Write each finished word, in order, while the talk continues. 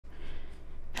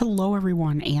Hello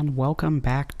everyone and welcome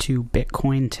back to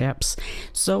Bitcoin Tips.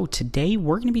 So today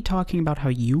we're going to be talking about how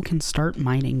you can start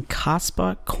mining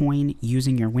Kaspa coin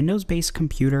using your Windows-based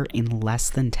computer in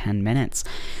less than 10 minutes.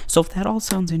 So if that all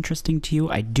sounds interesting to you,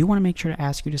 I do want to make sure to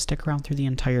ask you to stick around through the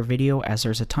entire video, as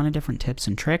there's a ton of different tips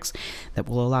and tricks that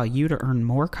will allow you to earn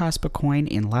more Kaspa coin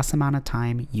in less amount of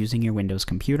time using your Windows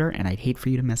computer, and I'd hate for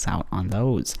you to miss out on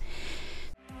those.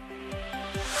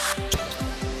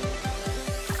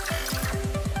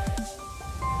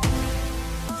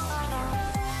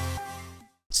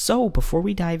 So before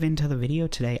we dive into the video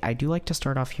today, I do like to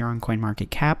start off here on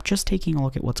CoinMarketCap, just taking a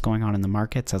look at what's going on in the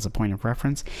markets as a point of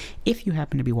reference if you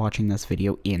happen to be watching this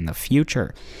video in the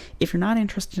future. If you're not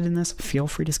interested in this, feel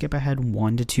free to skip ahead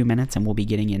 1 to 2 minutes and we'll be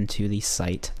getting into the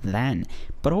site then.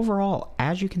 But overall,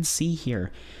 as you can see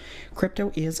here,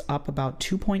 crypto is up about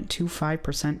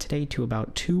 2.25% today to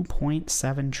about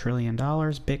 $2.7 trillion.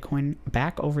 Bitcoin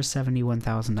back over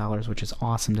 $71,000, which is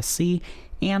awesome to see.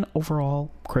 And overall,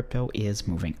 crypto is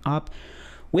moving up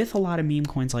with a lot of meme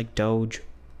coins like Doge,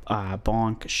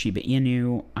 Bonk, Shiba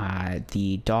Inu,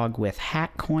 the dog with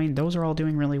hat coin. Those are all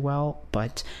doing really well.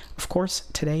 But of course,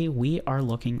 today we are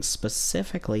looking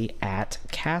specifically at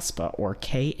Kaspa, or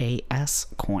KAS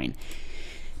coin.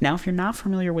 Now, if you're not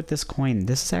familiar with this coin,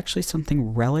 this is actually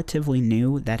something relatively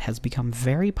new that has become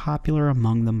very popular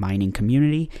among the mining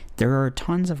community. There are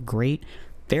tons of great,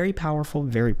 very powerful,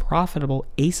 very profitable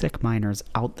ASIC miners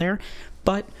out there,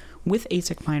 but with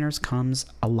ASIC miners comes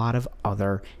a lot of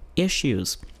other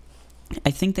issues. I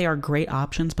think they are great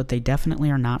options, but they definitely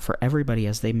are not for everybody,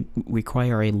 as they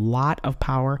require a lot of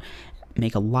power,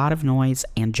 make a lot of noise,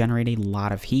 and generate a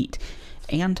lot of heat.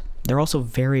 And they're also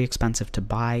very expensive to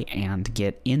buy and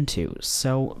get into,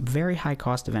 so very high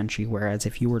cost of entry, whereas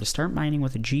if you were to start mining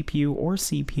with a GPU or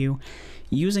CPU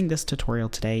using this tutorial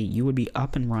today, you would be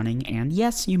up and running, and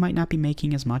yes, you might not be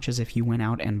making as much as if you went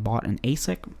out and bought an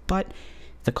ASIC, but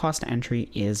the cost of entry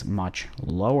is much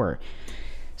lower.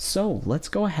 So let's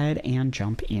go ahead and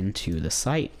jump into the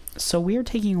site. So we are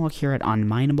taking a look here at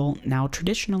unminable. Now,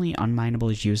 traditionally,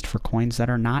 unminable is used for coins that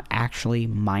are not actually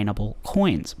mineable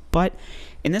coins, but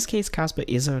in this case, Kaspa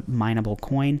is a mineable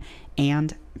coin,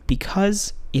 and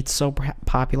because it's so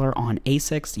popular on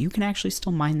ASICs, you can actually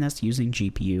still mine this using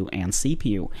GPU and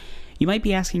CPU. You might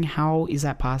be asking, how is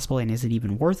that possible, and is it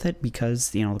even worth it?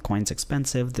 Because, you know, the coin's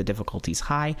expensive, the difficulty's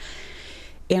high.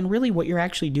 And really what you're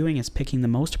actually doing is picking the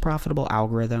most profitable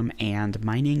algorithm and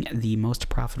mining the most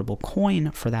profitable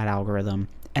coin for that algorithm,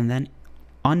 and then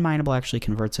unminable actually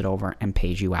converts it over and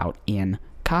pays you out in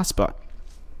Kaspa.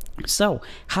 So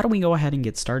how do we go ahead and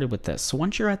get started with this? So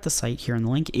once you're at the site here, and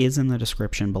the link is in the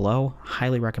description below,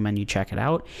 highly recommend you check it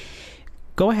out,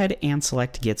 go ahead and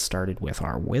select Get Started with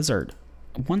our wizard.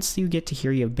 Once you get to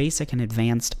here, you have basic and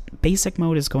advanced. Basic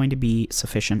mode is going to be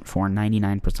sufficient for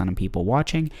 99% of people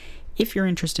watching. If you're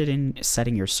interested in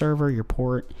setting your server, your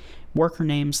port, worker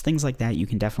names, things like that, you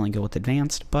can definitely go with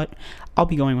advanced, but I'll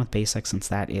be going with basic since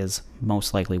that is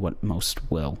most likely what most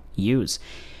will use.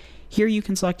 Here you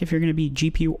can select if you're going to be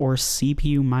GPU or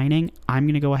CPU mining. I'm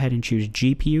going to go ahead and choose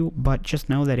GPU, but just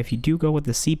know that if you do go with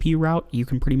the CPU route, you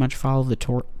can pretty much follow the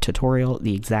tutorial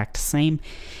the exact same,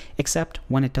 except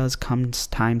when it does come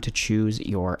time to choose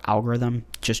your algorithm,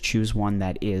 just choose one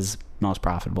that is most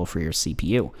profitable for your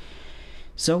CPU.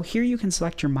 So here you can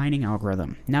select your mining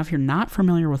algorithm. Now, if you're not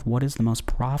familiar with what is the most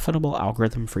profitable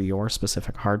algorithm for your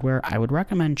specific hardware, I would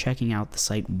recommend checking out the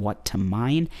site What to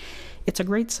Mine. It's a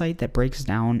great site that breaks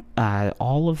down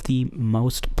all of the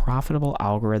most profitable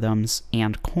algorithms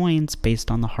and coins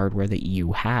based on the hardware that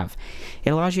you have.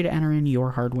 It allows you to enter in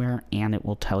your hardware, and it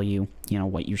will tell you,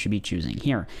 what you should be choosing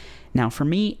here. Now, for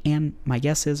me, and my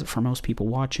guess is for most people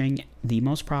watching, the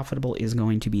most profitable is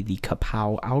going to be the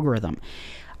Kapsa algorithm.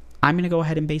 I'm going to go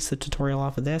ahead and base the tutorial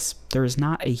off of this. There is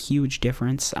not a huge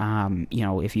difference,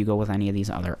 if you go with any of these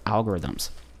other algorithms.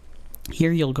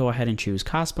 Here you'll go ahead and choose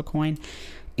Kaspa coin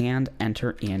and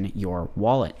enter in your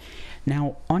wallet.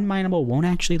 Now, unminable won't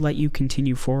actually let you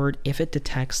continue forward if it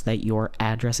detects that your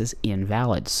address is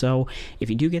invalid. So if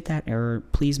you do get that error,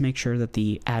 please make sure that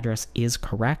the address is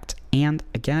correct. And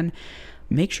again,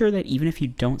 make sure that even if you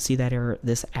don't see that error,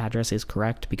 this address is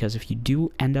correct, because if you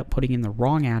do end up putting in the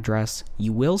wrong address,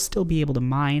 you will still be able to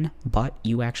mine, but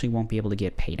you actually won't be able to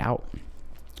get paid out.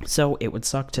 So it would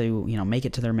suck to, make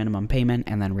it to their minimum payment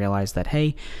and then realize that,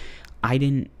 hey, I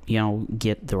didn't,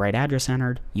 get the right address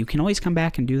entered. You can always come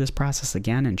back and do this process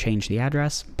again and change the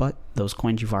address, but those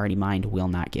coins you've already mined will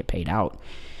not get paid out.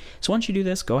 So once you do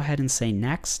this, go ahead and say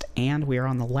next, and we are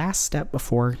on the last step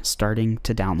before starting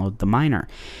to download the miner.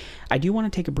 I do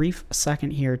want to take a brief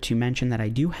second here to mention that I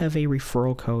do have a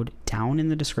referral code down in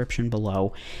the description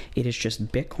below. It is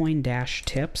just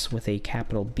Bitcoin-tips with a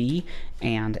capital B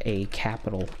and a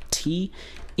capital T.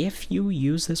 If you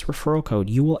use this referral code,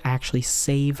 you will actually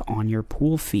save on your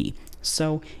pool fee.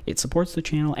 So it supports the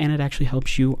channel and it actually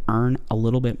helps you earn a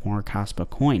little bit more Kaspa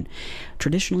coin.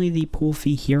 Traditionally, the pool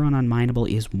fee here on Unminable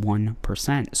is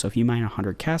 1%. So if you mine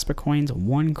 100 Kaspa coins,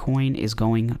 1 coin is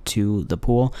going to the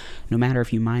pool. No matter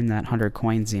if you mine that 100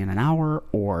 coins in an hour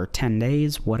or 10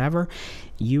 days, whatever,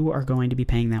 you are going to be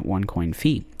paying that 1 coin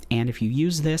fee. And if you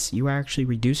use this, you are actually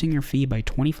reducing your fee by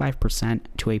 25%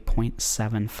 to a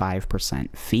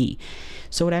 0.75% fee.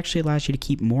 So it actually allows you to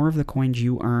keep more of the coins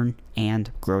you earn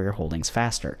and grow your holdings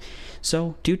faster.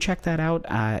 So do check that out.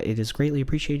 It is greatly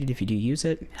appreciated if you do use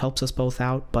it. Helps us both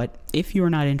out. But if you are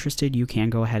not interested, you can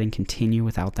go ahead and continue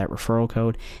without that referral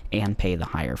code and pay the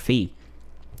higher fee.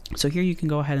 So here you can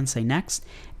go ahead and say next,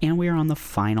 and we are on the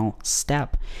final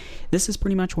step. This is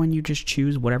pretty much when you just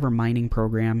choose whatever mining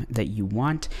program that you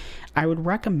want. I would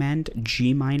recommend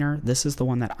Gminer. This is the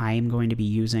one that I am going to be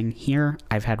using here.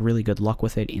 I've had really good luck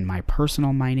with it in my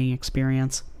personal mining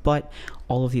experience, but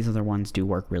all of these other ones do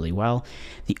work really well.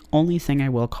 The only thing I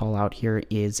will call out here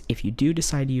is if you do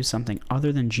decide to use something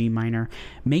other than Gminer,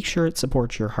 make sure it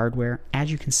supports your hardware. As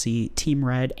you can see, Team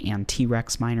Red and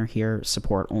T-Rex Miner here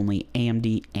support only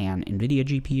AMD and NVIDIA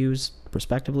GPUs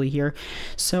respectively here.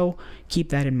 So keep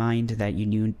that in mind that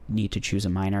you need to choose a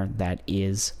miner that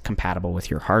is compatible with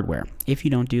your hardware. If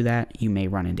you don't do that, you may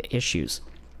run into issues,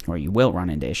 or you will run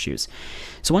into issues.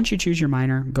 So once you choose your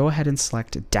miner, go ahead and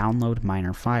select download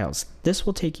miner files. This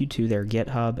will take you to their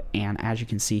GitHub, and as you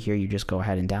can see here, you just go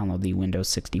ahead and download the Windows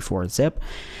 64 zip.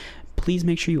 Please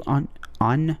make sure you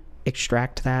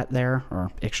extract that there, or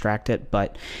extract it,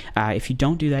 but if you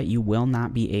don't do that, you will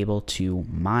not be able to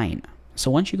mine. So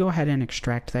once you go ahead and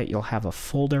extract that, you'll have a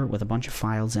folder with a bunch of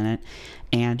files in it,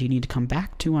 and you need to come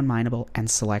back to Unminable and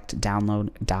select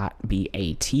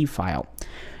download.bat file.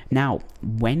 Now,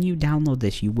 when you download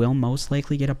this, you will most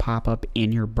likely get a pop-up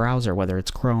in your browser, whether it's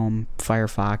Chrome,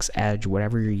 Firefox, Edge,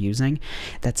 whatever you're using,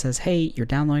 that says, hey, you're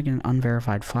downloading an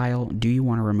unverified file. Do you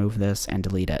want to remove this and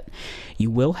delete it? You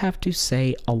will have to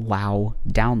say allow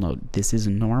download. This is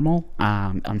normal.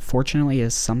 Unfortunately,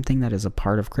 is something that is a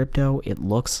part of crypto. It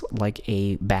looks like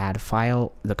a bad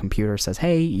file. The computer says,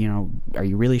 hey, are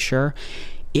you really sure?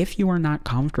 If you are not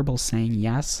comfortable saying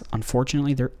yes,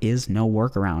 unfortunately, there is no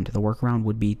workaround. The workaround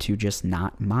would be to just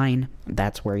not mine.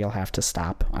 That's where you'll have to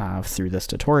stop through this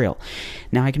tutorial.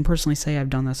 Now, I can personally say I've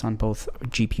done this on both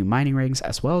GPU mining rigs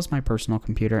as well as my personal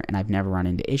computer, and I've never run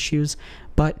into issues,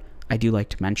 but I do like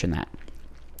to mention that.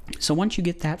 So once you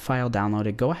get that file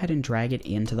downloaded, go ahead and drag it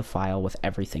into the file with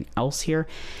everything else here.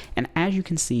 And as you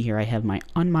can see here, I have my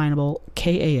unminable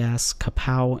KAS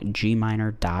kapow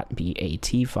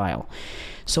gminer.bat file.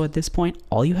 So at this point,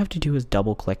 all you have to do is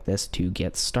double click this to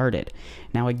get started.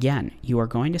 Now again, you are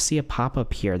going to see a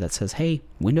pop-up here that says, hey,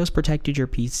 Windows protected your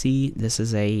PC. This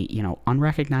is a,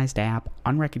 unrecognized app,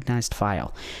 unrecognized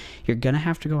file. You're going to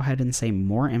have to go ahead and say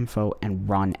more info and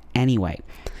run anyway.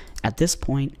 At this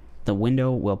point, the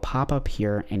window will pop up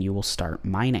here and you will start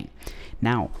mining.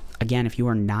 Now, again, if you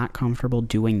are not comfortable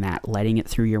doing that, letting it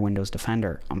through your Windows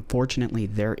Defender, unfortunately,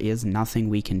 there is nothing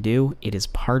we can do. It is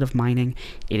part of mining.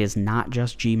 It is not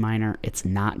just Gminer. It's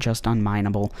not just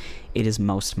Unminable. It is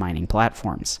most mining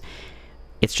platforms.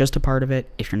 It's just a part of it.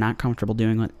 If you're not comfortable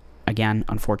doing it, again,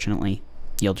 unfortunately,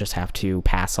 you'll just have to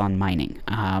pass on mining.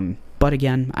 But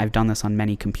again, I've done this on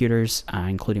many computers,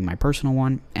 including my personal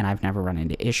one, and I've never run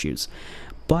into issues.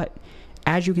 But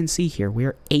as you can see here, we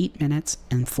are 8 minutes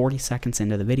and 40 seconds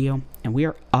into the video, and we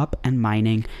are up and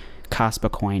mining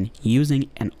Kaspa coin using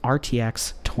an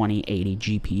RTX 2080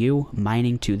 GPU,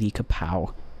 mining to the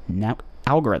Kapow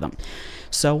algorithm.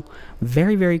 So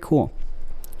very, very cool.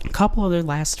 A couple other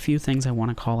last few things I want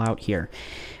to call out here.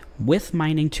 With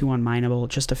mining to Unminable,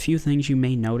 just a few things you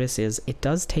may notice is it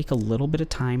does take a little bit of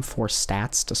time for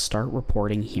stats to start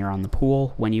reporting here on the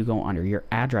pool when you go under your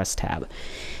address tab.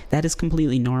 That is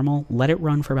completely normal. Let it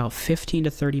run for about 15 to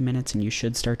 30 minutes and you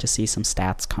should start to see some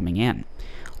stats coming in.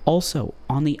 Also,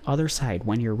 on the other side,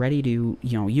 when you're ready to,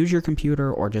 use your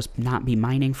computer or just not be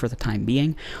mining for the time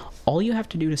being, all you have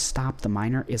to do to stop the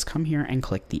miner is come here and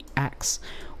click the X.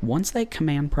 Once that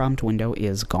command prompt window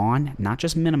is gone, not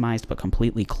just minimized but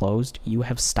completely closed, you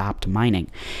have stopped mining.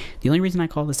 The only reason I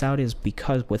call this out is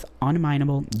because with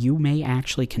unminable, you may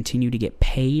actually continue to get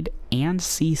paid and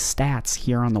see stats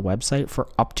here on the website for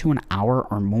up to an hour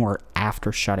or more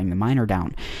after shutting the miner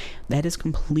down. That is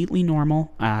completely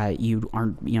normal. You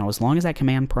aren't, as long as that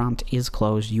command prompt is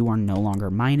closed, you are no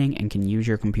longer mining and can use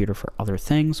your computer for other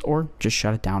things or just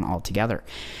shut it down altogether.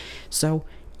 So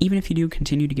even if you do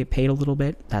continue to get paid a little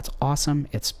bit, that's awesome.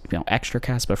 It's extra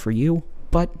Kaspa for you,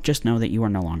 but just know that you are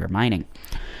no longer mining.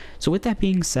 So with that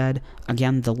being said,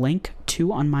 again, the link to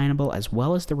Unminable as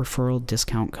well as the referral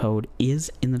discount code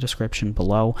is in the description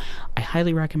below. I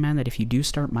highly recommend that if you do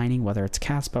start mining, whether it's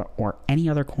Kaspa or any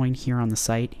other coin here on the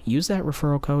site, use that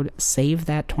referral code, save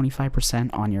that 25%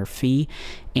 on your fee,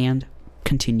 and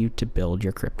continue to build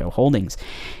your crypto holdings.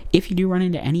 If you do run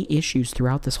into any issues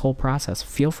throughout this whole process,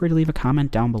 feel free to leave a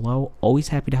comment down below. Always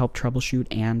happy to help troubleshoot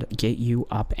and get you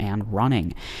up and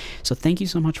running. So thank you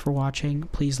so much for watching.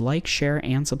 Please like, share,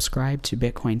 and subscribe to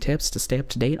Bitcoin Tips to stay up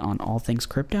to date on all things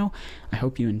crypto. I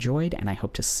hope you enjoyed, and I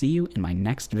hope to see you in my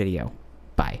next video.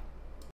 Bye.